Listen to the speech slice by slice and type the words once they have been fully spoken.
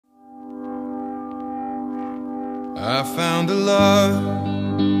I found a love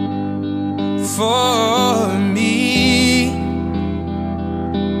for me.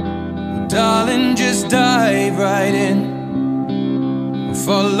 Well, darling, just dive right in and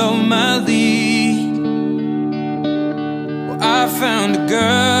follow my lead. Well, I found a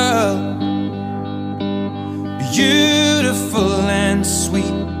girl, beautiful and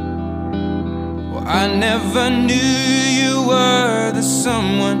sweet. Well, I never knew you were the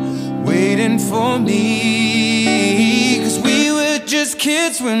someone waiting for me. 'Cause we were just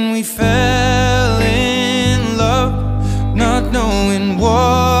kids when we fell in love, not knowing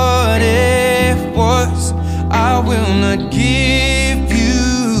what it was. I will not give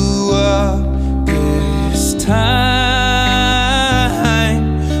you up this time.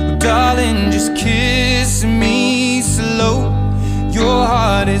 Oh, darling, just kiss me slow. Your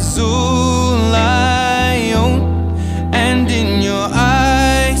heart is all I own, and in your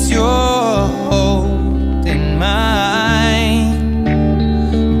eyes you're holding mine.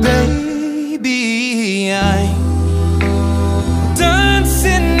 Baby, I'm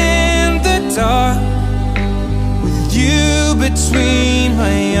dancing in the dark with you between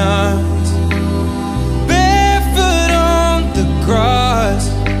my arms, barefoot on the grass.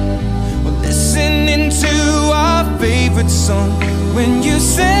 We're listening to our favorite song. When you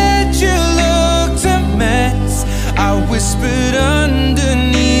said you looked a mess, I whispered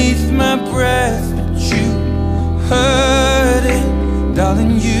underneath my breath, but you heard it.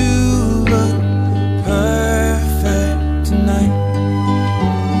 Darling, you look perfect tonight.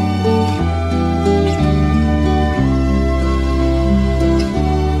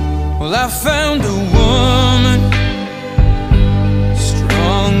 Well, I found a woman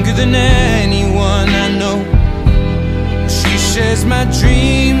stronger than anyone I know. She shares my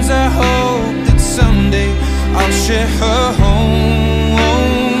dreams. I hope that someday I'll share her home.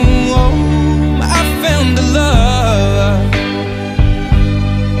 I found a love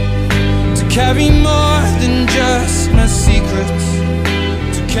to carry more than just my secrets,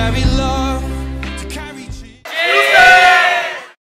 to carry love.